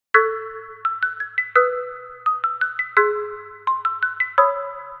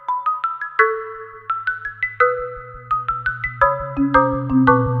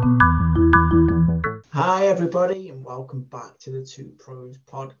everybody, and welcome back to the Two Pros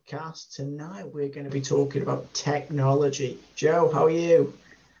podcast. Tonight, we're going to be talking about technology. Joe, how are you?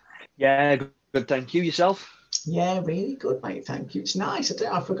 Yeah, good. Thank you. Yourself? Yeah, really good, mate. Thank you. It's nice.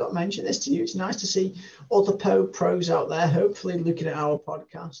 I forgot to mention this to you. It's nice to see other pros out there, hopefully looking at our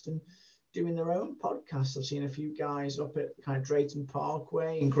podcast and doing their own podcasts. I've seen a few guys up at kind of Drayton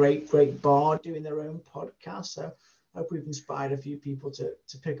Parkway and Great Bar doing their own podcast. So I hope we've inspired a few people to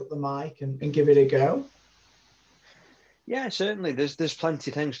pick up the mic and give it a go. Yeah, certainly. There's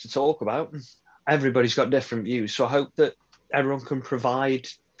plenty of things to talk about. Everybody's got different views, so I hope that everyone can provide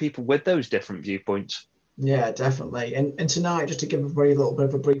people with those different viewpoints. Yeah, definitely. And tonight, just to give everybody a little bit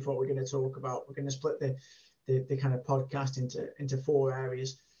of a brief what we're going to talk about, we're going to split the kind of podcast into four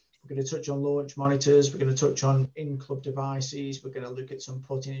areas. We're going to touch on launch monitors. We're going to touch on in-club devices. We're going to look at some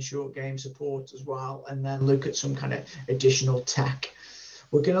putting and short game support as well, and then look at some kind of additional tech.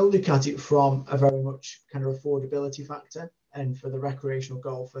 We're going to look at it from a very much kind of affordability factor. And for the recreational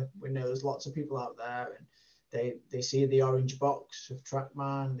golfer, we know there's lots of people out there and they see the orange box of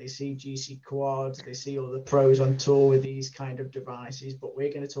TrackMan, they see GC Quad, they see all the pros on tour with these kind of devices, but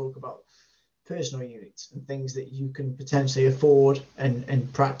we're going to talk about personal units and things that you can potentially afford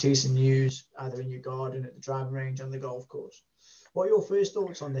and practice and use either in your garden, at the driving range, on the golf course. What are your first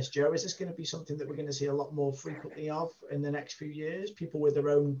thoughts on this, Joe? Is this going to be something that we're going to see a lot more frequently of in the next few years? People with their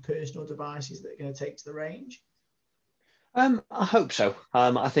own personal devices that are going to take to the range? I hope so.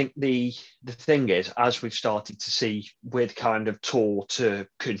 I think the thing is, as we've started to see with kind of tour to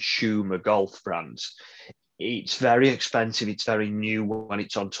consumer golf brands, it's very expensive. It's very new when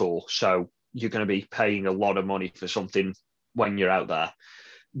it's on tour. So you're going to be paying a lot of money for something when you're out there.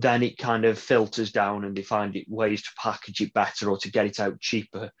 Then it kind of filters down and they find it ways to package it better or to get it out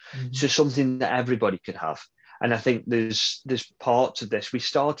cheaper. Mm-hmm. So something that everybody could have. And I think there's parts of this we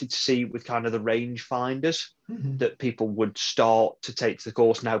started to see with kind of the range finders that people would start to take to the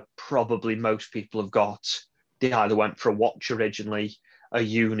course. Now, probably most people have got, they either went for a watch originally, a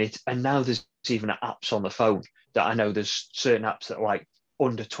unit, and now there's even apps on the phone that I know there's certain apps that are like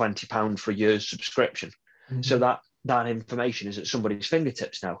under £20 for a year's subscription. Mm-hmm. So that information is at somebody's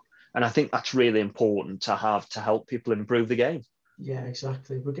fingertips now. And I think that's really important to have to help people improve the game. Yeah,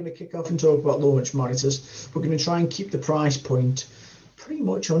 exactly. We're going to kick off and talk about launch monitors. We're going to try and keep the price point pretty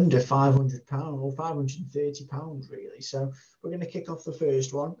much under £500 or £530 really. So we're going to kick off the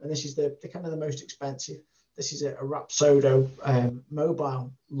first one, and this is the kind of the most expensive. This is a Rapsodo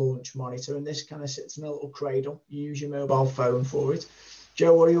mobile launch monitor, and this kind of sits in a little cradle. You use your mobile phone for it.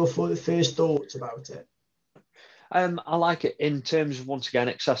 Joe, what are your first thoughts about it? I like it in terms of, once again,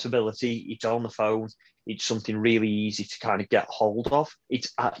 accessibility. It's on the phone. It's something really easy to kind of get hold of.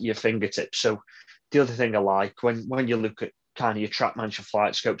 It's at your fingertips. So the other thing I like, when you look at kind of your TrackMan, your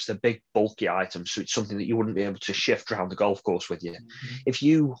flight scopes, they're big, bulky items. So it's something that you wouldn't be able to shift around the golf course with you. Mm-hmm. If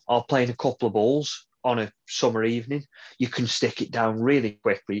you are playing a couple of balls on a summer evening, you can stick it down really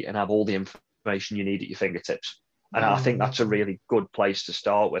quickly and have all the information you need at your fingertips. And I think that's a really good place to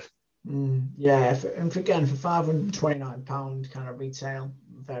start with. Yeah, again, for £529 kind of retail,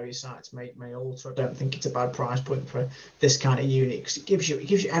 various sites may alter. I don't think it's a bad price point for this kind of unit, because it gives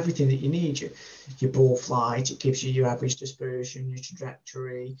you everything that you need. Your ball flight, it gives you your average dispersion, your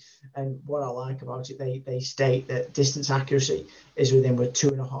trajectory, and what I like about it, they state that distance accuracy is within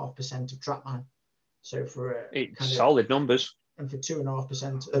 2.5% of TrackMan. So for it's solid numbers. And for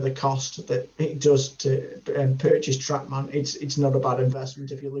 2.5% of the cost that it does to purchase TrackMan, it's not a bad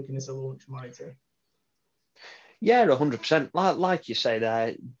investment if you're looking at a launch monitor. Yeah, 100%. Like you say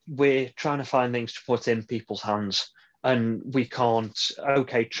there, we're trying to find things to put in people's hands, and we can't.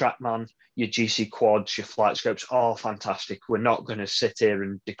 Okay, TrackMan, your GC quads, your flight scopes are fantastic. We're not going to sit here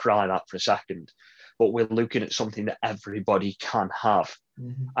and decry that for a second, but we're looking at something that everybody can have.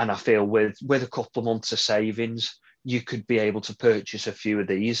 Mm-hmm. And I feel with a couple of months of savings, you could be able to purchase a few of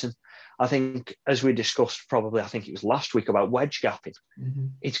these. And I think, as we discussed, probably, I think it was last week, about wedge gapping. Mm-hmm.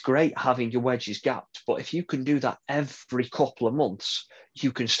 It's great having your wedges gapped, but if you can do that every couple of months,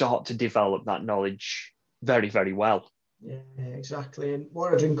 you can start to develop that knowledge very, very well. Yeah, exactly. And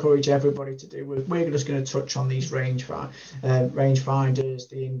what I'd encourage everybody to do, we're just going to touch on these range finders,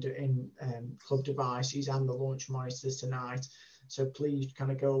 the in-club devices, and the launch monitors tonight. So please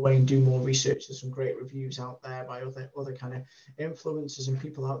kind of go away and do more research. There's some great reviews out there by other kind of influencers and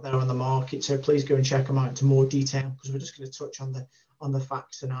people out there on the market. So please go and check them out into more detail, because we're just going to touch on the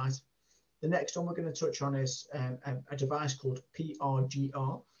facts tonight. The next one we're going to touch on is a device called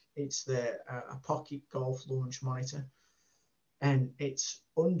PRGR. It's a pocket golf launch monitor, and it's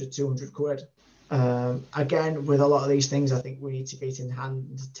under 200 quid. Again, with a lot of these things, I think we need to get in hand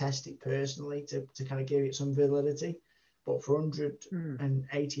and to test it personally to kind of give it some validity. But for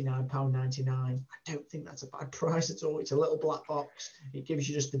 £189.99, I don't think that's a bad price at all. It's a little black box. It gives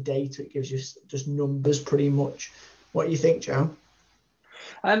you just the data. It gives you just numbers pretty much. What do you think, Joe?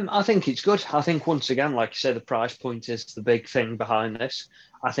 I think it's good. I think, once again, like you say, the price point is the big thing behind this.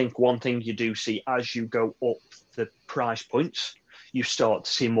 I think one thing you do see as you go up the price points, you start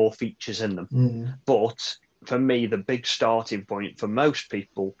to see more features in them. But for me, the big starting point for most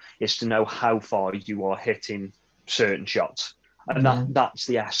people is to know how far you are hitting certain shots. And that's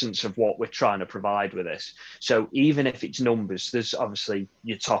the essence of what we're trying to provide with this. So even if it's numbers, there's obviously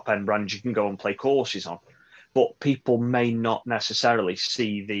your top end brands you can go and play courses on, but people may not necessarily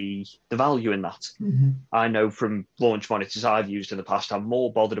see the value in that. I know from launch monitors I've used in the past, I'm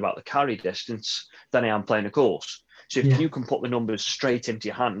more bothered about the carry distance than I am playing a course. So if you can put the numbers straight into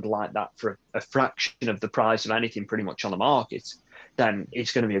your hand like that for a fraction of the price of anything pretty much on the market, then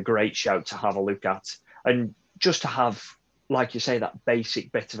it's going to be a great shout to have a look at. And just to have, like you say, that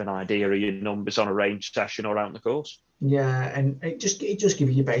basic bit of an idea of your numbers on a range session or out in the course. Yeah, and it just gives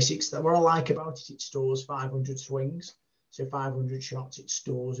you basics. That what I like about it, it stores 500 swings. So 500 shots it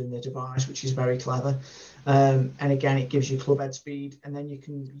stores in the device, which is very clever. And again, it gives you club head speed, and then you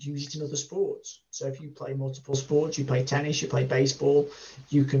can use it in other sports. So if you play multiple sports, you play tennis, you play baseball,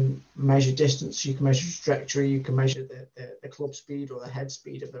 you can measure distance, you can measure trajectory, you can measure the club speed or the head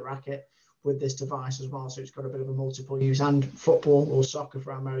speed of the racket with this device as well. So it's got a bit of a multiple use, and football or soccer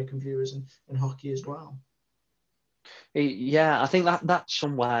for American viewers, and hockey as well. Yeah, I think that's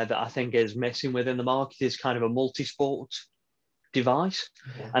somewhere that I think is missing within the market, is kind of a multi-sport device.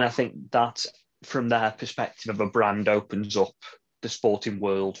 And I think that from their perspective of a brand opens up the sporting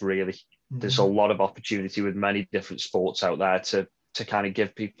world, really. There's a lot of opportunity with many different sports out there to kind of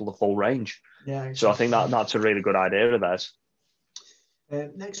give people the full range. Yeah, exactly. So I think that's a really good idea of theirs.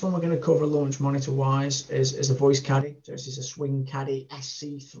 Next one we're going to cover launch monitor wise is a voice caddy. So this is a Swing Caddy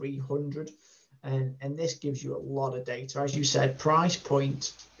SC300. And this gives you a lot of data. As you said, price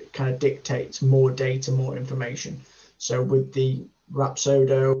point kind of dictates more data, more information. So with the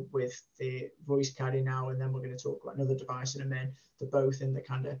Rapsodo, with the voice caddy now, and then we're going to talk about another device in a minute, they're both in the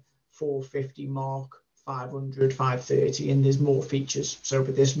kind of 450 mark, 500, 530, and there's more features. So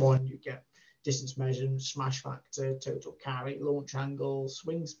with this one, you get distance measurement, smash factor, total carry, launch angle,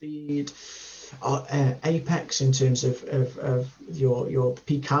 swing speed, apex in terms of your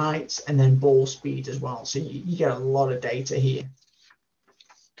peak heights, and then ball speed as well. So you get a lot of data here.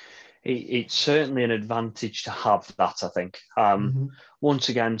 It's certainly an advantage to have that, I think. Once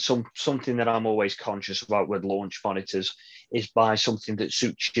again, something that I'm always conscious about with launch monitors is buy something that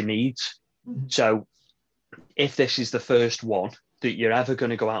suits your needs. So if this is the first one that you're ever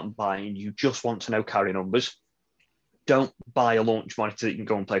going to go out and buy and you just want to know carry numbers, don't buy a launch monitor that you can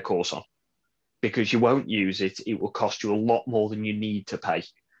go and play a course on, because you won't use it. It will cost you a lot more than you need to pay.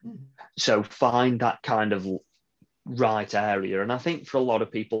 So find that kind of right area. And I think for a lot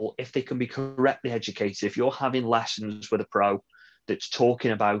of people, if they can be correctly educated, if you're having lessons with a pro that's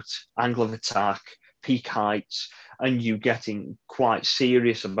talking about angle of attack, peak heights, and you getting quite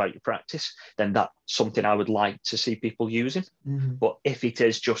serious about your practice, then that's something I would like to see people using. But if it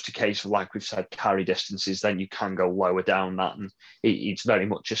is just a case of, like we've said, carry distances, then you can go lower down that, and it's very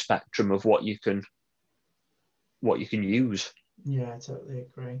much a spectrum of what you can use. Yeah, I totally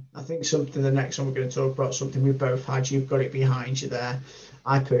agree. I think the next one we're going to talk about, something we both had. You've got it behind you there.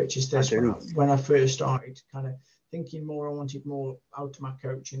 I purchased this when I first started kind of thinking more. I wanted more out of my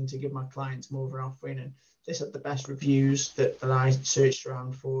coaching to give my clients more of an offering, and this had the best reviews that I searched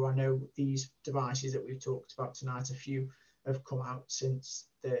around for. I know these devices that we've talked about tonight, a few have come out since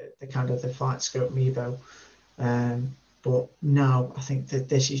the kind of the FlightScope Mevo. But now I think that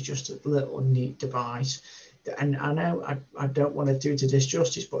this is just a little neat device. And I know I don't want to do it a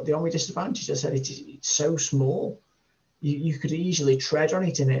disjustice, but the only disadvantage, I said, it's so small. You could easily tread on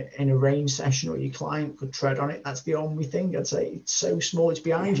it in a range session, or your client could tread on it. That's the only thing. I'd say it's so small. It's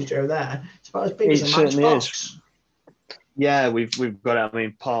behind you, Joe, there. It's about as big as a matchbox. Yeah, we've got it. I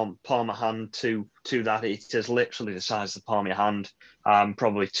mean, palm of hand to that. It is literally the size of the palm of your hand,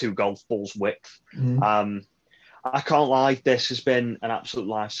 probably 2 golf balls width. I can't lie, this has been an absolute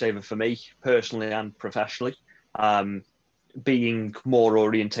lifesaver for me personally and professionally. Being more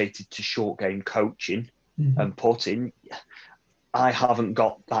orientated to short game coaching and putting, I haven't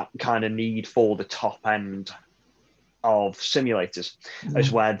got that kind of need for the top end of simulators,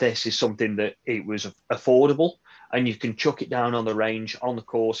 as where this is something that it was affordable and you can chuck it down on the range, on the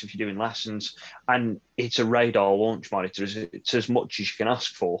course if you're doing lessons, and it's a radar launch monitor. It's as much as you can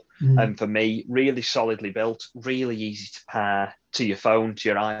ask for. And for me, really solidly built, really easy to pair to your phone, to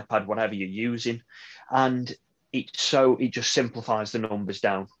your iPad, whatever you're using. And it just simplifies the numbers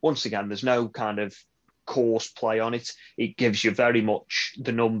down. Once again, there's no kind of course play on it. It gives you very much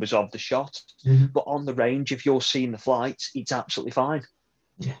the numbers of the shot. But on the range, if you're seeing the flights, it's absolutely fine.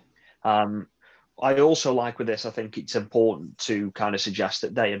 Yeah. I also like with this, I think it's important to kind of suggest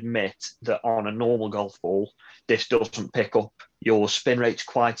that they admit that on a normal golf ball, this doesn't pick up your spin rates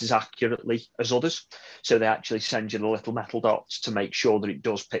quite as accurately as others. So they actually send you the little metal dots to make sure that it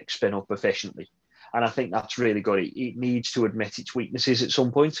does pick spin up efficiently. And I think that's really good. It needs to admit its weaknesses at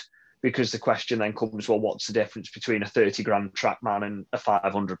some point, because the question then comes, well, what's the difference between a 30 grand TrackMan and a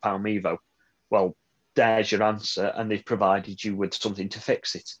 500 pound Mevo? Well, there's your answer, and they've provided you with something to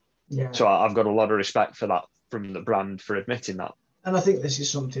fix it. Yeah. So I've got a lot of respect for that from the brand for admitting that. And I think this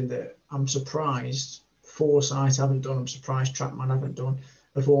is something that I'm surprised Foresight haven't done. I'm surprised TrackMan haven't done.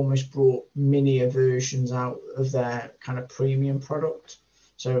 They've almost brought mini versions out of their kind of premium product.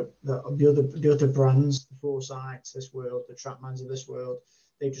 So the other brands, the Foresights this world, the TrackMans of this world,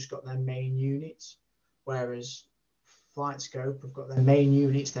 they've just got their main units, whereas FlightScope have got their main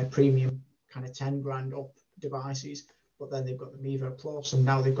units, their premium kind of 10 grand up devices. But then they've got the Mevo Plus, and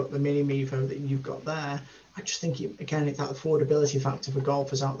now they've got the mini Mevo that you've got there. I just think, again, it's that affordability factor for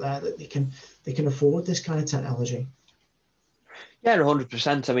golfers out there that they can afford this kind of technology. Yeah,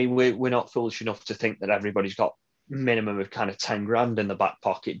 100%. I mean, we're not foolish enough to think that everybody's got minimum of kind of 10 grand in the back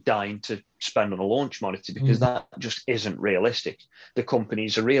pocket dying to spend on a launch monitor, because that just isn't realistic. The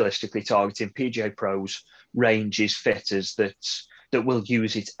companies are realistically targeting PGA pros, ranges, fitters that will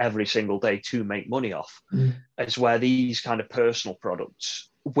use it every single day to make money off. As where these kind of personal products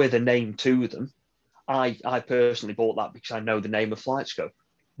with a name to them, I personally bought that because I know the name of FlightScope.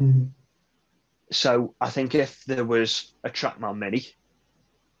 So I think if there was a TrackMan Mini,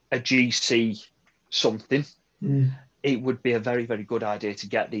 a GC something, it would be a very, very good idea to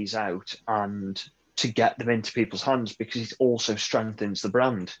get these out and to get them into people's hands, because it also strengthens the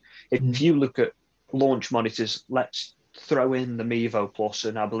brand. If you look at launch monitors, let's throw in the Mevo Plus,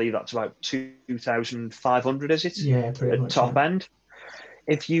 and I believe that's about 2,500, is it? Yeah, pretty much. Top end.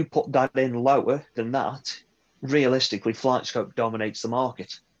 If you put that in lower than that, realistically, FlightScope dominates the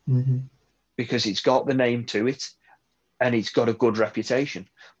market because it's got the name to it and it's got a good reputation.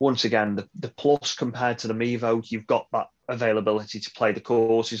 Once again, the Plus compared to the Mevo, you've got that availability to play the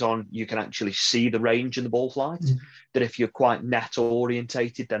courses on. You can actually see the range in the ball flight. That if you're quite net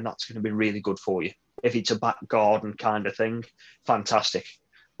orientated, then that's going to be really good for you. If it's a back garden kind of thing, fantastic.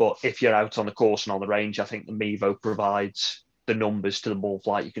 But if you're out on the course and on the range, I think the Mevo provides the numbers to the ball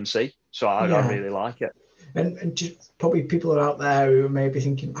flight you can see. So I really like it. And just probably people are out there who may be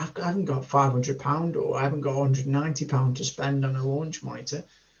thinking, I haven't got £500 or I haven't got £190 to spend on a launch monitor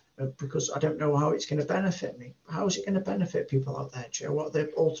because I don't know how it's going to benefit me. How is it going to benefit people out there, Joe? What are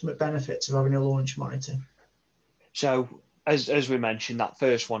the ultimate benefits of having a launch monitor? So as we mentioned, that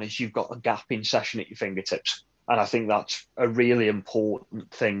first one is you've got a gapping session at your fingertips. And I think that's a really important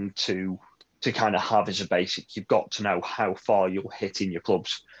thing to kind of have as a basic. You've got to know how far you're hitting your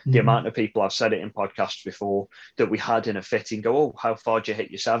clubs. The amount of people, I've said it in podcasts before, that we had in a fitting go, oh, how far do you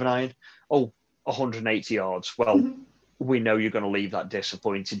hit your 7-iron? Oh, 180 yards. Well, we know you're going to leave that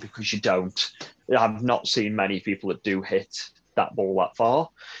disappointed because you don't. I've not seen many people that do hit that ball that far.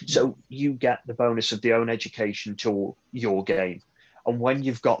 So you get the bonus of the own education to your game. And when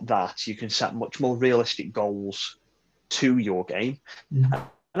you've got that, you can set much more realistic goals to your game.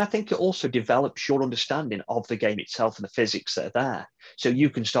 And I think it also develops your understanding of the game itself and the physics that are there. So you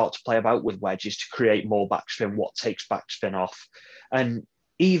can start to play about with wedges to create more backspin, what takes backspin off. And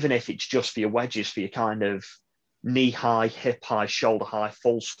even if it's just for your wedges, for your kind of knee high, hip high, shoulder high,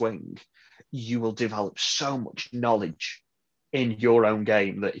 full swing, you will develop so much knowledge in your own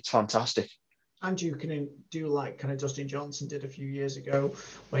game that it's fantastic. And you can do like kind of Dustin Johnson did a few years ago,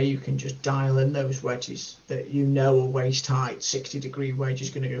 where you can just dial in those wedges that you know are waist height, 60-degree wedge is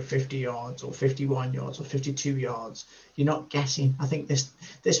going to go 50 yards or 51 yards or 52 yards. You're not guessing. I think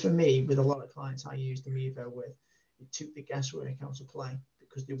this for me, with a lot of clients I use the Mevo with, it took the guesswork out of play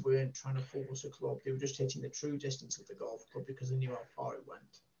because they weren't trying to force a club. They were just hitting the true distance of the golf club because they knew how far it went.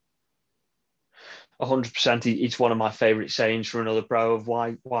 100%. It's one of my favourite sayings for another pro of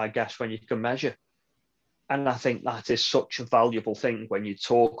why guess when you can measure. And I think that is such a valuable thing when you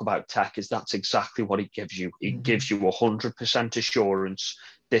talk about tech, is that's exactly what it gives you. It gives you 100% assurance.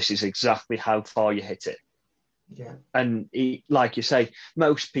 This is exactly how far you hit it. Yeah. And like you say,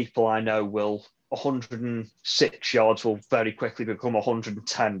 most people I know will 106 yards will very quickly become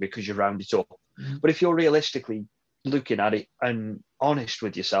 110 because you round it up. Mm-hmm. But if you're realistically looking at it and honest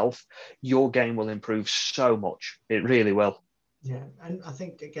with yourself, your game will improve so much. It really will. Yeah, and I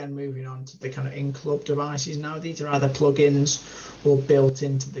think, again, moving on to the kind of in-club devices now, these are either plugins or built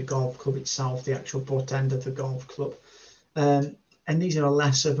into the golf club itself, the actual butt end of the golf club. And these are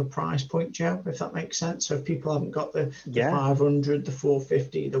less of a price point, Joe, if that makes sense. So if people haven't got the 500, the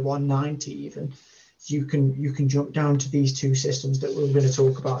 450, the 190 even, you can jump down to these two systems that we're going to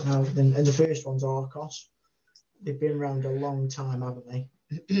talk about now. And the first one's Arccos. They've been around a long time, haven't they?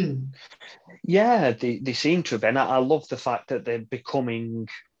 Yeah, they seem to have been. I love the fact that they're becoming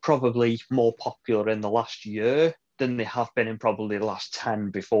probably more popular in the last year than they have been in probably the last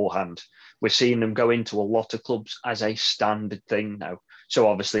 10 beforehand. We're seeing them go into a lot of clubs as a standard thing now. So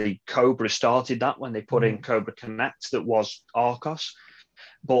obviously Cobra started that when they put in Cobra Connect, that was Arccos.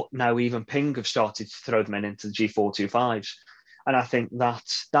 But now even Ping have started to throw them into the G425s. And I think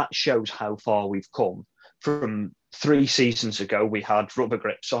that shows how far we've come. From 3 seasons ago, we had rubber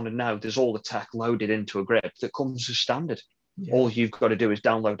grips on, and now there's all the tech loaded into a grip that comes as standard. Yeah. All you've got to do is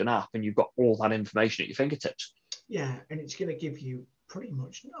download an app and you've got all that information at your fingertips. Yeah, and it's going to give you pretty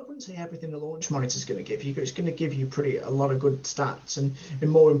much, I wouldn't say everything the launch monitor is going to give you, but it's going to give you a lot of good stats. And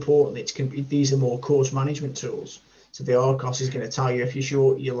more importantly, these are more course management tools. So the Arccos is going to tell you if you're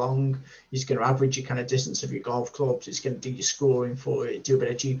short, you're long. It's going to average your kind of distance of your golf clubs. It's going to do your scoring for you, do a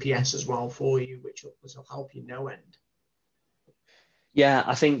bit of GPS as well for you, which will help you no end. Yeah,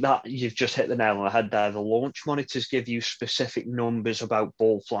 I think that you've just hit the nail on the head there. The launch monitors give you specific numbers about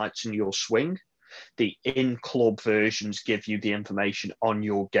ball flights and your swing. The in-club versions give you the information on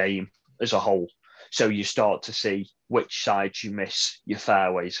your game as a whole. So you start to see which sides you miss your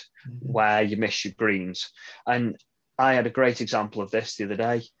fairways, where you miss your greens. And I had a great example of this the other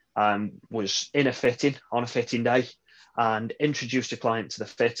day. Was in a fitting on a fitting day and introduced a client to the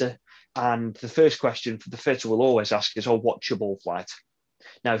fitter. And the first question for the fitter will always ask is, what's your ball flight?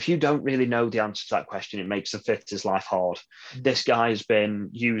 Now, if you don't really know the answer to that question, it makes the fitter's life hard. This guy has been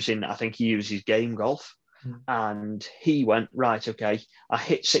using, I think he uses Game Golf, and he went, right, okay, I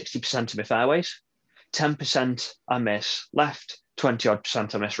hit 60% of my fairways, 10% I miss left,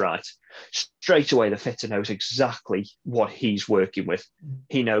 20% I miss right. Straight away, the fitter knows exactly what he's working with.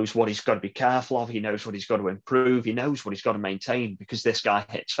 He knows what he's got to be careful of. He knows what he's got to improve. He knows what he's got to maintain because this guy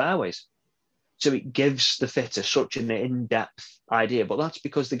hits fairways. So it gives the fitter such an in-depth idea, but that's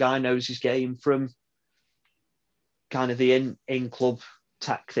because the guy knows his game from kind of the in-club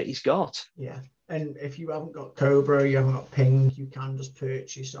tech that he's got. Yeah. And if you haven't got Cobra, you haven't got Ping, you can just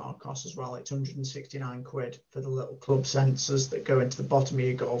purchase Arccos as well. It's 169 quid for the little club sensors that go into the bottom of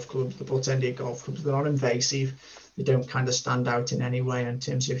your golf clubs, the butt end of your golf clubs. They're not invasive. They don't kind of stand out in any way in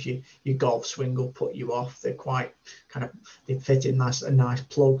terms of your golf swing will put you off. They're quite they fit in a nice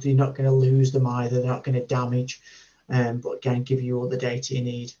plug. You're not going to lose them either. They're not going to damage. But again, give you all the data you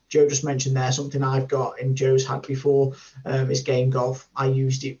need. Joe just mentioned there something I've got and Joe's had before is Game Golf. I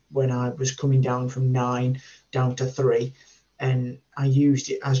used it when I was coming down from 9 down to 3. And I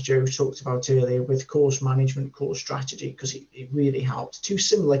used it, as Joe talked about earlier, with course management, course strategy, because it really helped. 2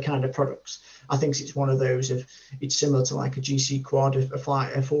 similar kind of products. I think it's one of those it's similar to like a GC Quad,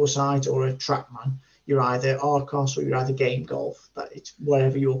 a Foresight or a TrackMan. You're either Arccos or you're either Game Golf. But it's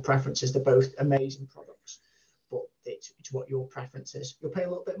whatever your preference is. They're both amazing products. But it's what your preference is. You'll pay a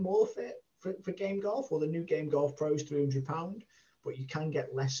little bit more for Game Golf, or the new Game Golf Pro is £300, but you can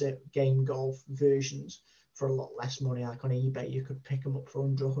get lesser Game Golf versions for a lot less money. Like on eBay, you could pick them up for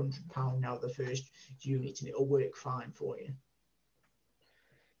under £100 now, the first unit, and it'll work fine for you.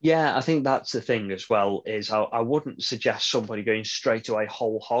 Yeah, I think that's the thing as well, is I wouldn't suggest somebody going straight away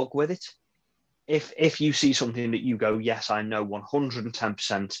whole hog with it. If you see something that you go, yes, I know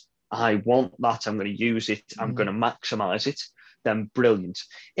 110%, I want that, I'm going to use it, I'm going to maximize it, then brilliant.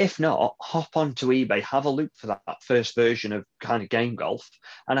 If not, hop onto eBay, have a look for that first version of kind of Game Golf.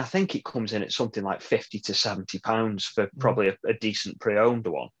 And I think it comes in at something like £50 to £70 for probably a decent pre-owned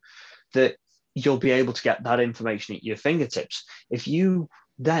one, that you'll be able to get that information at your fingertips. If you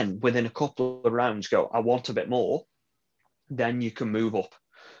then, within a couple of rounds, go, I want a bit more, then you can move up.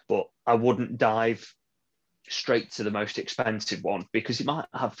 But I wouldn't dive straight to the most expensive one because it might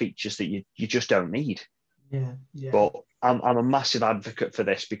have features that you just don't need. Yeah. But I'm a massive advocate for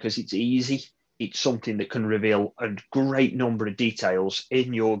this because it's easy. It's something that can reveal a great number of details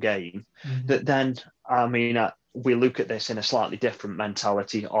in your game that then, we look at this in a slightly different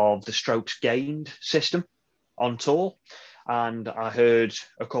mentality of the strokes gained system on tour. And I heard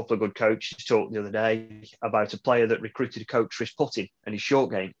a couple of good coaches talk the other day about a player that recruited a coach for his putting and his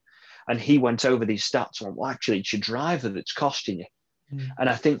short game. And he went over these stats on, well, actually, it's your driver that's costing you. And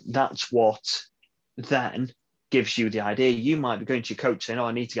I think that's what then gives you the idea. You might be going to your coach saying, oh,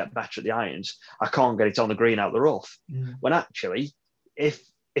 I need to get better at the irons. I can't get it on the green out the rough. When actually, if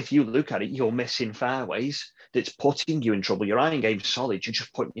you look at it, you're missing fairways that's putting you in trouble. Your iron game's solid. You're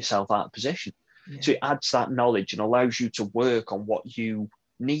just putting yourself out of position. So it adds that knowledge and allows you to work on what you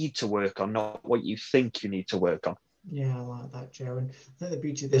need to work on, not what you think you need to work on. Yeah, I like that, Joe. And I think the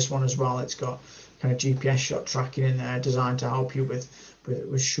beauty of this one as well, it's got kind of GPS shot tracking in there designed to help you with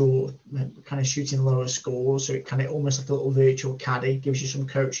short, kind of shooting lower scores. So it kind of almost like a little virtual caddy, gives you some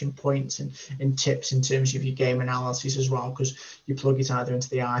coaching points and tips in terms of your game analysis as well, because you plug it either into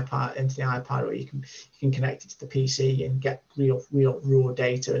the iPad, or you can connect it to the PC and get real raw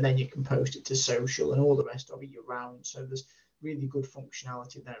data, and then you can post it to social and all the rest of it year round. So there's really good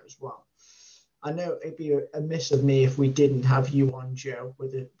functionality there as well. I know it'd be a miss of me if we didn't have you on, Joe,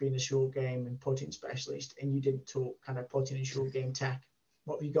 with it being a short game and putting specialist, and you didn't talk kind of putting and short game tech.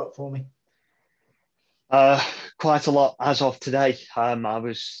 What have you got for me? Quite a lot as of today. I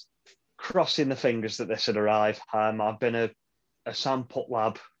was crossing the fingers that this would arrive. I've been a Sam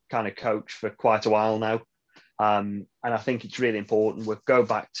Putlab kind of coach for quite a while now. And I think it's really important. We'll go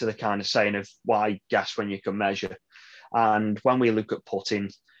back to the kind of saying of why guess when you can measure. And when we look at putting,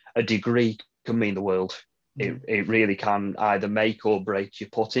 a degree can mean the world. It really can either make or break your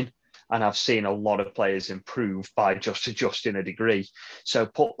putting. And I've seen a lot of players improve by just adjusting a degree. So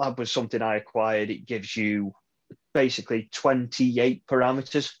Putlab was something I acquired. It gives you basically 28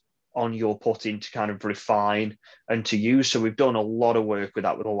 parameters on your putting to kind of refine and to use. So we've done a lot of work with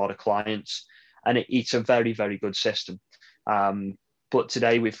that with a lot of clients. And it's a very, very good system. But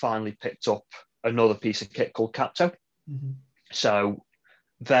today we've finally picked up another piece of kit called Capto. So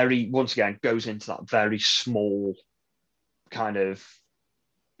once again, goes into that very small kind of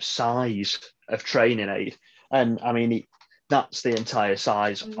size of training aid. And I mean, that's the entire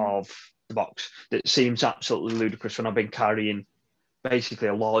size of the box. That seems absolutely ludicrous when I've been carrying basically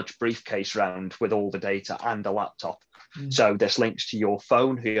a large briefcase around with all the data and a laptop. So this links to your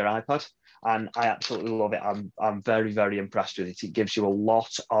phone or your iPad. And I absolutely love it. I'm very, very impressed with it. It gives you a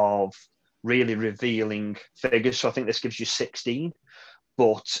lot of really revealing figures. So I think this gives you 16,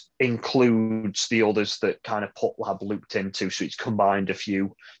 but includes the others that kind of Putlab looped into. So it's combined a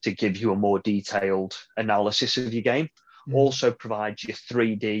few to give you a more detailed analysis of your game. Also provides you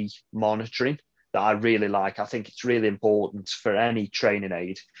 3D monitoring that I really like. I think it's really important for any training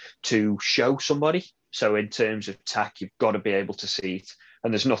aid to show somebody. So in terms of tech, you've got to be able to see it.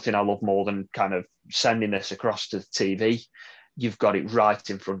 And there's nothing I love more than kind of sending this across to the TV. You've got it right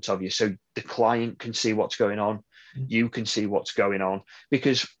in front of you. So the client can see what's going on. You can see what's going on,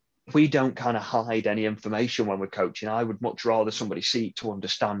 because we don't kind of hide any information when we're coaching. I would much rather somebody see it to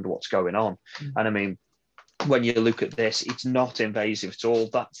understand what's going on. And I mean, when you look at this, it's not invasive at all.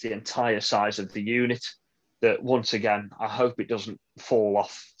 That's the entire size of the unit. That once again, I hope it doesn't fall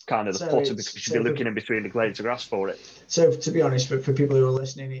off kind of the putter, because you'll be looking in between the blades of grass for it. So to be honest, for people who are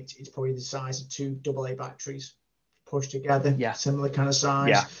listening, it's probably the size of 2 AA batteries pushed together. Similar kind of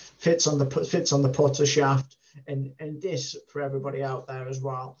size. Fits on the putter shaft. And this, for everybody out there as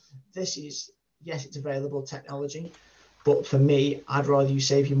well, this is, yes, it's available technology, but for me, I'd rather you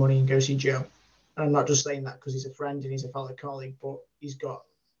save your money and go see Joe. And I'm not just saying that because he's a friend and he's a fellow colleague, but he's got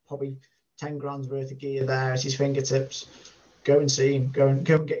probably 10 grand's worth of gear there at his fingertips. Go and see him. Go and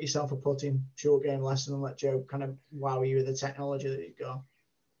get yourself a putting short game lesson and let Joe kind of wow you with the technology that he's got.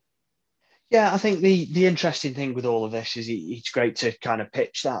 Yeah, I think the interesting thing with all of this is it's great to kind of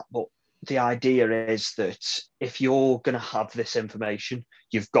pitch that, but the idea is that if you're going to have this information,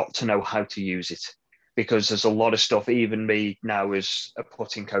 you've got to know how to use it, because there's a lot of stuff, even me now as a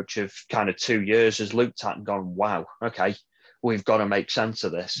putting coach of kind of 2 years, has looked at and gone, wow, okay, we've got to make sense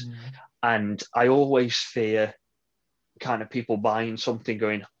of this. And I always fear kind of people buying something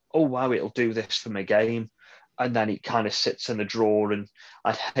going, oh, wow, it'll do this for my game. And then it kind of sits in the drawer. And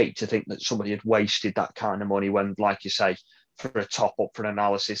I'd hate to think that somebody had wasted that kind of money when, like you say, for a top up for an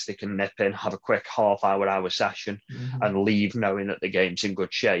analysis, they can nip in, have a quick hour session and leave knowing that the game's in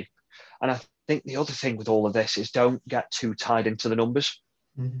good shape. And I think the other thing with all of this is don't get too tied into the numbers.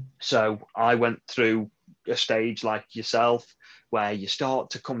 So I went through a stage like yourself where you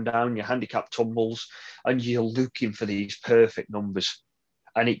start to come down your handicap tumbles and you're looking for these perfect numbers.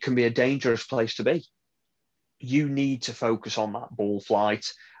 And it can be a dangerous place to be. You need to focus on that ball flight.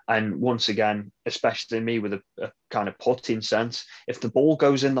 And once again, especially me with a kind of putting sense, if the ball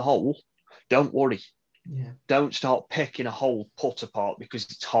goes in the hole, don't worry. Don't start picking a whole putt apart because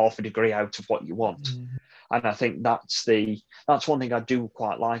it's half a degree out of what you want. And I think that's one thing I do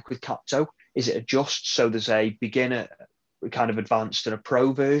quite like with Capto, is it adjusts. So there's a beginner, kind of advanced, and a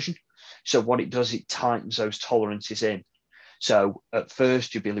pro version. So what it does, it tightens those tolerances in. So at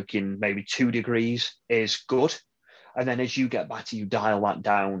first you'll be looking maybe 2 degrees is good. And then as you get better, you dial that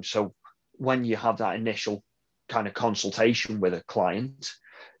down. So when you have that initial kind of consultation with a client,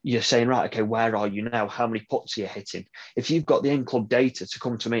 you're saying, right, okay, where are you now? How many putts are you hitting? If you've got the in-club data to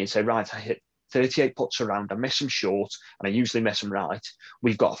come to me and say, right, I hit 38 putts around, I miss them short, and I usually miss them right,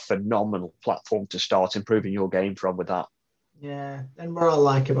 we've got a phenomenal platform to start improving your game from with that. Yeah, and what I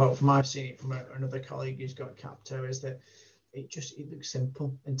like about, from I've seen it from another colleague who's got Capto, is that it looks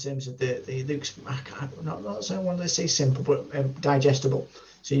simple in terms of it looks, not so I want to say simple, but digestible.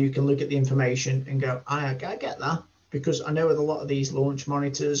 So you can look at the information and go, I get that, because I know with a lot of these launch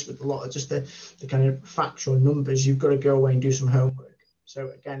monitors, with a lot of just the kind of factual numbers, you've got to go away and do some homework. So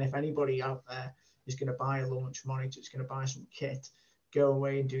again, if anybody out there is going to buy a launch monitor, is going to buy some kit, go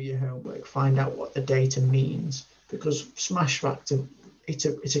away and do your homework, find out what the data means, because smash factor, it's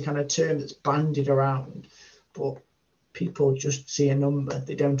a kind of term that's bandied around, but people just see a number.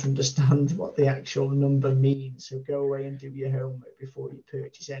 They don't understand what the actual number means. So go away and do your homework before you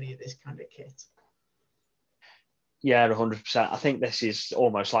purchase any of this kind of kit. Yeah, 100%. I think this is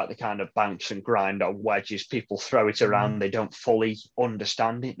almost like the kind of bounce and grind on wedges. People throw it around. They don't fully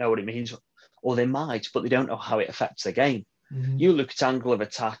understand it, know what it means, or they might, but they don't know how it affects the game. You look at angle of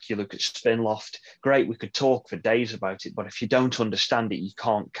attack, you look at spin loft. Great, we could talk for days about it, but if you don't understand it, you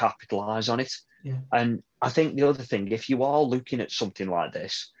can't capitalize on it. Yeah. And I think the other thing, if you are looking at something like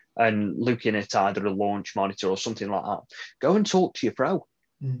this and looking at either a launch monitor or something like that, go and talk to your pro.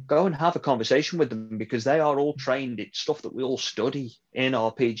 Go and have a conversation with them, because they are all trained. It's stuff that we all study in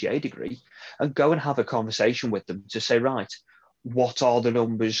our PGA degree, and go and have a conversation with them to say, right, what are the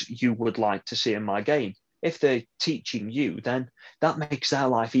numbers you would like to see in my game? If they're teaching you, then that makes their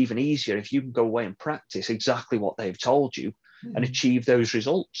life even easier if you can go away and practice exactly what they've told you and achieve those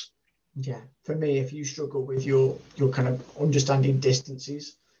results. Yeah, for me, if you struggle with your kind of understanding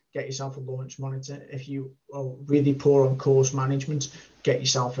distances, get yourself a launch monitor. If you are really poor on course management, get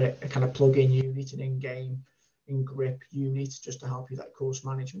yourself a kind of plug-in unit, an in-game, in-grip unit, just to help you that course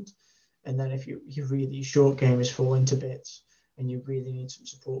management. And then if you really, short game is falling to bits and you really need some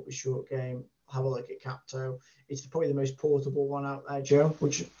support with short game, have a look at Capto. It's probably the most portable one out there, Joe,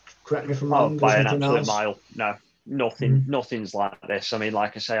 which, correct me if I'm wrong. By an absolute mile. No, nothing's like this. I mean,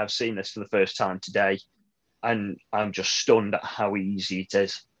 like I say, I've seen this for the first time today, and I'm just stunned at how easy it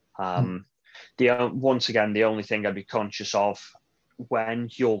is. Once again, the only thing I'd be conscious of when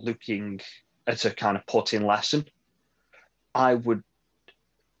you're looking at a kind of putting lesson, I would,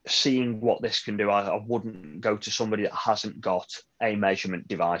 seeing what this can do, I wouldn't go to somebody that hasn't got a measurement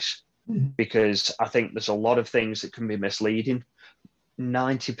device, because I think there's a lot of things that can be misleading.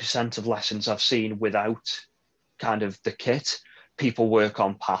 90% of lessons I've seen without kind of the kit, people work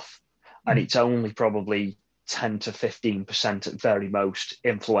on path, and it's only probably 10 to 15% at very most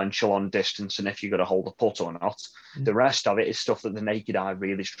influential on distance and if you're going to hold a putt or not. The rest of it is stuff that the naked eye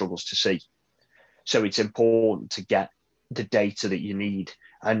really struggles to see. So it's important to get the data that you need.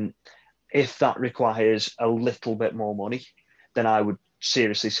 And if that requires a little bit more money, then I would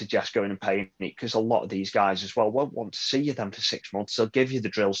seriously suggest going and paying it, because a lot of these guys as well won't want to see you then for 6 months. They'll give you the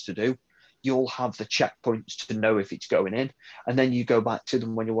drills to do. You'll have the checkpoints to know if it's going in, and then you go back to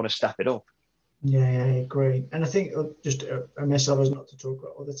them when you want to step it up. Yeah, great. And I think just a miss of us not to talk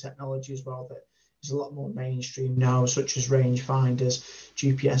about other technology as well that is a lot more mainstream now, such as rangefinders,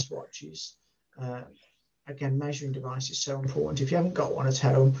 GPS watches. Again, measuring device is so important. If you haven't got one at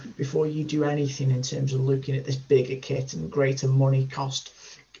home, before you do anything in terms of looking at this bigger kit and greater money cost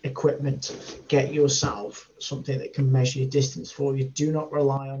equipment, get yourself something that can measure your distance for you. Do not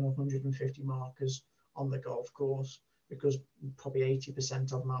rely on 150 markers on the golf course, because probably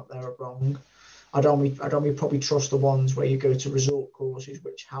 80% of them out there are wrong. I'd only probably trust the ones where you go to resort courses,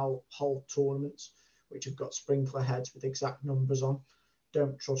 which hold tournaments, which have got sprinkler heads with exact numbers on.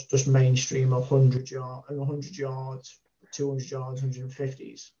 Don't trust just mainstream 100 yards, 200 yards,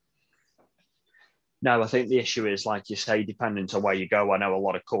 150s. No, I think the issue is, like you say, depending on where you go. I know a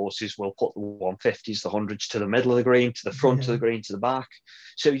lot of courses will put the 150s, the 100s to the middle of the green, to the front of the green, to the back.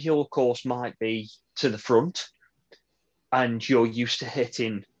 So your course might be to the front, and you're used to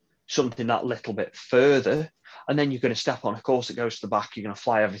hitting something that little bit further, and then you're going to step on a course that goes to the back, you're going to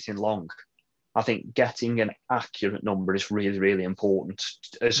fly everything long. I think getting an accurate number is really, really important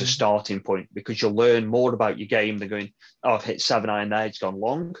as a starting point, because you'll learn more about your game than going, oh, I've hit 7 iron there, it's gone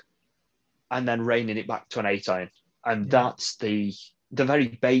long, and then reining it back to an 8 iron. And that's the the very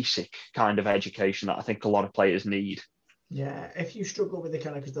basic kind of education that I think a lot of players need. Yeah, if you struggle with the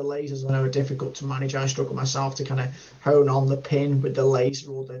kind of, because the lasers I know are difficult to manage, I struggle myself to kind of hone on the pin with the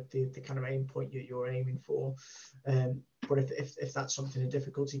laser or the kind of aim point you're aiming for. But if that's something of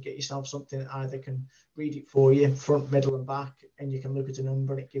difficulty, get yourself something that either can read it for you, front, middle, and back, and you can look at a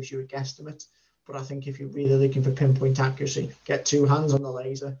number and it gives you a guesstimate. But I think if you're really looking for pinpoint accuracy, get two hands on the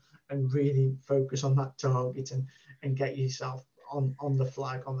laser and really focus on that target and get yourself on the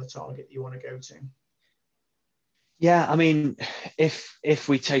flag, on the target that you want to go to. Yeah, I mean, if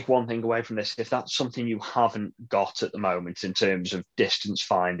we take one thing away from this, if that's something you haven't got at the moment in terms of distance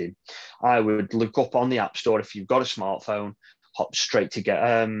finding, I would look up on the App Store. If you've got a smartphone, hop straight to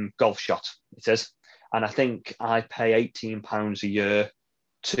get Golf Shot, it is. And I think I pay £18 a year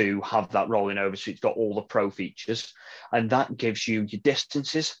to have that rolling over. So it's got all the pro features. And that gives you your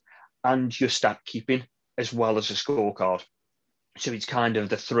distances and your stat keeping as well as a scorecard. So it's kind of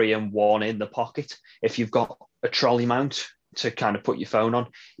the 3-in-1 in the pocket. If you've got a trolley mount to kind of put your phone on,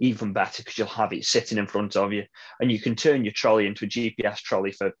 even better, because you'll have it sitting in front of you and you can turn your trolley into a GPS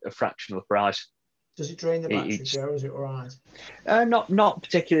trolley for a fraction of the price. Does it drain the battery, Joe? Is it all right? Not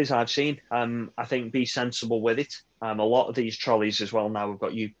particularly as I've seen. I think be sensible with it. A lot of these trolleys as well now have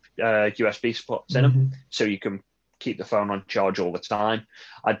got USB spots in them, so you can keep the phone on charge all the time.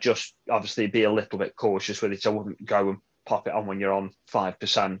 I'd just obviously be a little bit cautious with it. I wouldn't go and pop it on when you're on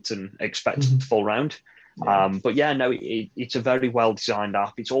 5% and expect a full round. Yeah. But yeah, no, it's a very well designed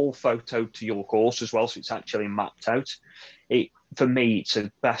app. It's all photoed to your course as well, so it's actually mapped out. For me, it's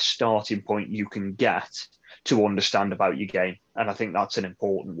the best starting point you can get to understand about your game, and I think that's an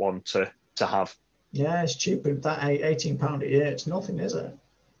important one to have. Yeah, it's cheap, but that £18 a year, it's nothing, is it?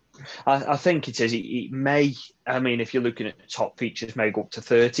 I think it is. It may, I mean, if you're looking at the top features, may go up to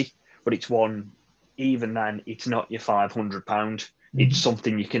 30, but it's one. Even then, it's not your £500. It's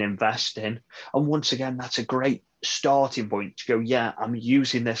something you can invest in. And once again, that's a great starting point to go, yeah, I'm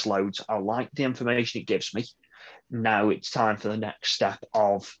using this loads. I like the information it gives me. Now it's time for the next step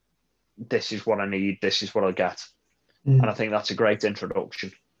of this is what I need. This is what I get. And I think that's a great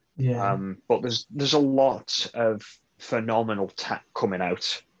introduction. Yeah. But there's a lot of phenomenal tech coming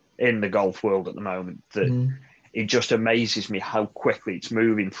out in the golf world at the moment that it just amazes me how quickly it's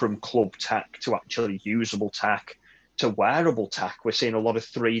moving from club tech to actually usable tech to wearable tech. We're seeing a lot of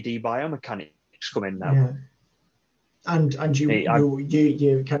 3D biomechanics come in now. Yeah. And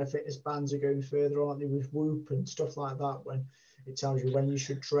you kind of fitness bands are going further, aren't they, with Whoop and stuff like that, when it tells you when you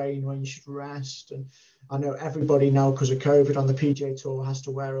should train, when you should rest. And I know everybody now, because of COVID on the PGA Tour, has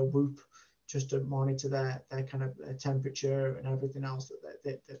to wear a Whoop just to monitor their kind of temperature and everything else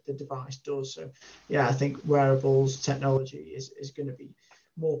that the device does. So yeah, I think wearables technology is going to be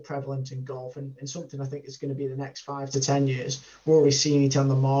more prevalent in golf, and something I think is going to be the next 5 to 10 years. We're already seeing it on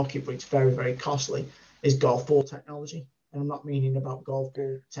the market, but it's very, very costly, is golf ball technology. And I'm not meaning about golf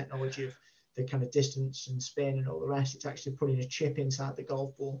ball technology of the kind of distance and spin and all the rest. It's actually putting a chip inside the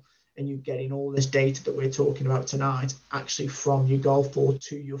golf ball and you getting all this data that we're talking about tonight actually from your golf ball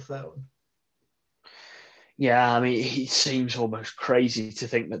to your phone. Yeah, I mean, it seems almost crazy to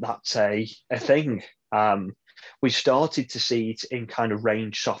think that that's a thing. We've started to see it in kind of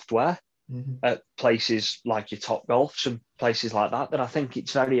range software at places like your Top Golfs and places like that I think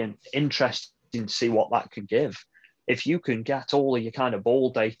it's very interesting to see what that can give. If you can get all of your kind of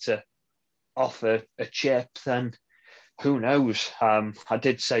ball data off a chip, then who knows? I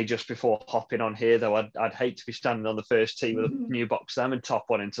did say just before hopping on here, though, I'd hate to be standing on the first tee with a new box them and top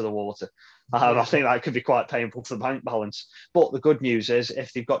one into the water. I think that could be quite painful to the bank balance. But the good news is,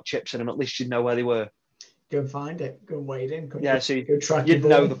 if they've got chips in them, at least you'd know where they were. Go and find it. Go and wade in. So you'd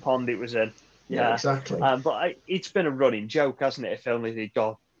know the pond it was in. Yeah, exactly. But it's been a running joke, hasn't it? If only they'd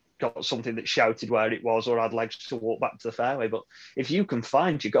got something that shouted where it was or had legs to walk back to the fairway. But if you can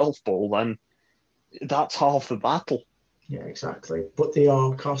find your golf ball, then that's half the battle. Yeah, exactly. But they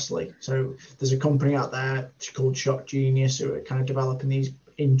are costly. So there's a company out there called Shot Genius who are kind of developing these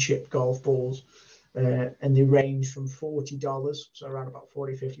in-chip golf balls. And they range from $40, so around about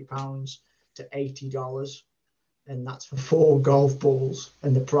 £40-50, to $80. And that's for 4 golf balls.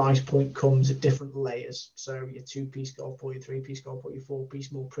 And the price point comes at different layers. So your 2-piece golf ball, your 3-piece golf ball, your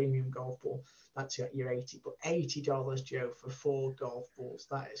 4-piece more premium golf ball, that's your 80. But $80, Joe, for 4 golf balls,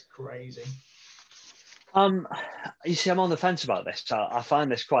 that is crazy. You see, I'm on the fence about this. I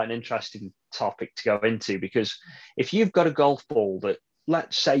find this quite an interesting topic to go into, because if you've got a golf ball that,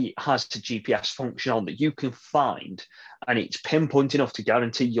 let's say, it has the GPS function on that you can find, and it's pinpoint enough to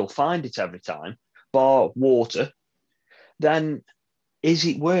guarantee you'll find it every time, bar water, then is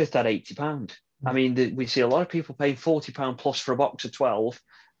it worth that £80? I mean, we see a lot of people paying £40 plus for a box of 12,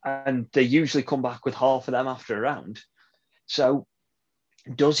 and they usually come back with half of them after a round. So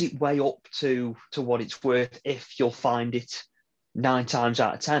does it weigh up to what it's worth if you'll find it 9 times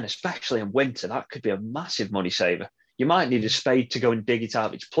out of 10, especially in winter? That could be a massive money saver. You might need a spade to go and dig it out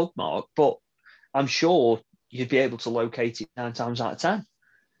of its plug mark, but I'm sure you'd be able to locate it 9 times out of 10.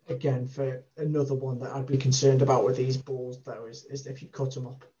 Again, for another one that I'd be concerned about with these balls, though, is if you cut them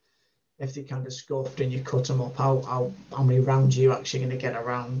up. If they kind of scuffed and you cut them up, how many rounds are you actually going to get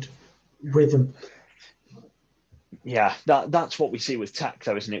around with them? Yeah, that's what we see with tech,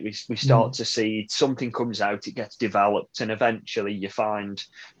 though, isn't it? We start to see something comes out, it gets developed, and eventually you find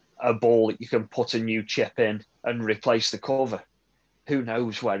a ball that you can put a new chip in and replace the cover. Who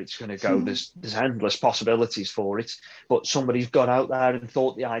knows where it's going to go? There's endless possibilities for it, but somebody's got out there and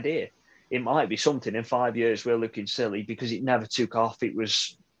thought the idea. It might be something in 5 years we're looking silly because it never took off. It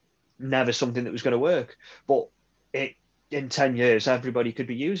was never something that was going to work, but in 10 years everybody could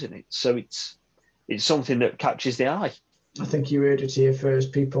be using it. So it's something that catches the eye. I think you heard it here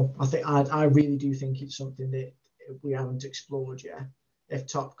first, people. I really do think it's something that we haven't explored yet. If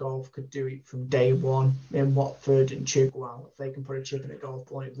Top Golf could do it from day one in Watford and Chigwell, if they can put a chip in a golf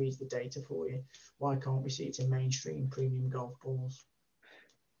ball and it reads the data for you, why can't we see it in mainstream premium golf balls?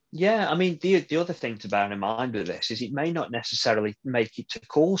 Yeah, I mean, the other thing to bear in mind with this is it may not necessarily make it to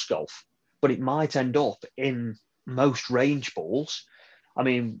course golf, but it might end up in most range balls. I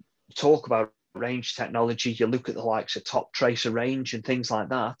mean, talk about range technology, you look at the likes of Top Tracer range and things like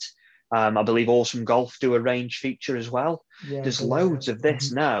that. I believe Awesome Golf do a range feature as well. Yeah, there's loads of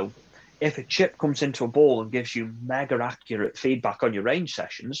this now. If a chip comes into a ball and gives you mega accurate feedback on your range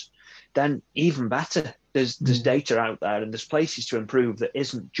sessions, then even better. There's data out there and there's places to improve that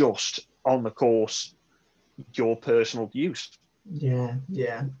isn't just on the course, your personal use. Yeah.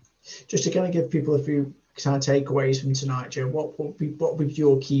 Just to kind of give people a few kind of takeaways from tonight, Joe, what would be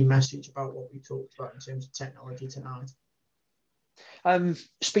your key message about what we talked about in terms of technology tonight?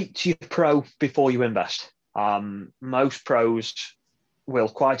 Speak to your pro before you invest. Most pros will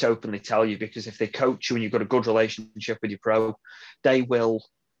quite openly tell you, because if they coach you and you've got a good relationship with your pro, they will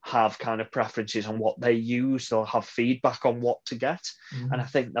have kind of preferences on what they use. They'll have feedback on what to get. And I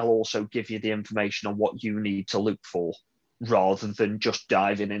think they'll also give you the information on what you need to look for, rather than just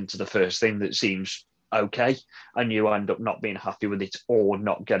diving into the first thing that seems okay and you end up not being happy with it or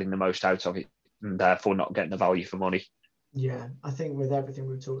not getting the most out of it and therefore not getting the value for money. Yeah, I think with everything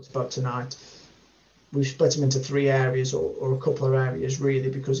we've talked about tonight, we've split them into 3 areas or a couple of areas really,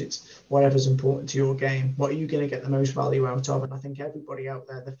 because it's whatever's important to your game. What are you going to get the most value out of? And I think everybody out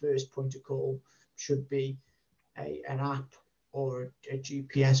there, the first point of call should be an app or a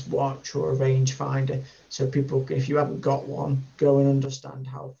GPS watch or a rangefinder. So people, if you haven't got one, go and understand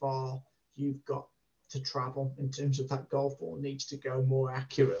how far you've got to travel in terms of that golf ball needs to go more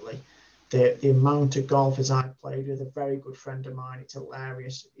accurately. The amount of golfers I've played with, a very good friend of mine, it's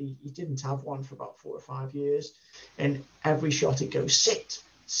hilarious. He didn't have one for about 4 or 5 years. And every shot it goes, sit,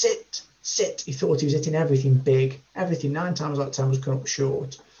 sit, sit. He thought he was hitting everything big. Everything 9 times out of 10 was coming up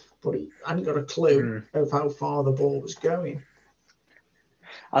short. But he hadn't got a clue of how far the ball was going.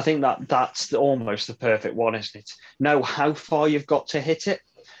 I think that's almost the perfect one, isn't it? Know how far you've got to hit it.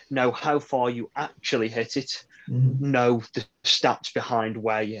 Know how far you actually hit it. Know the stats behind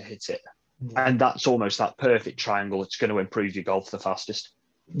where you hit it. And that's almost that perfect triangle that's going to improve your golf the fastest.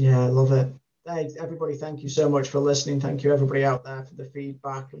 Yeah, I love it. Hey, everybody, thank you so much for listening. Thank you, everybody out there, for the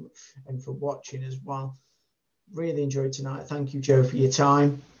feedback and for watching as well. Really enjoyed tonight. Thank you, Joe, for your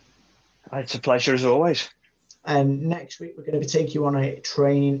time. It's a pleasure as always. And next week, we're going to take you on a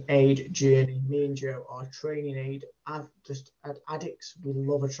training aid journey. Me and Joe are training aid addicts. We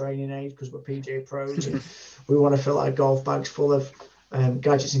love a training aid because we're PGA pros and we want to fill our golf bags full of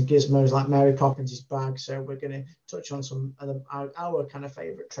gadgets and gizmos like Mary Poppins' bag. So we're going to touch on some of our kind of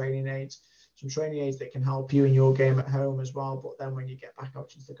favorite training aids, some training aids that can help you in your game at home as well, but then when you get back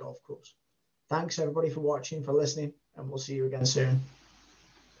out into the golf course. Thanks everybody for watching, for listening, and we'll see you again soon.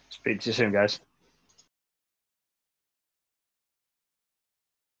 Speak to you soon, guys.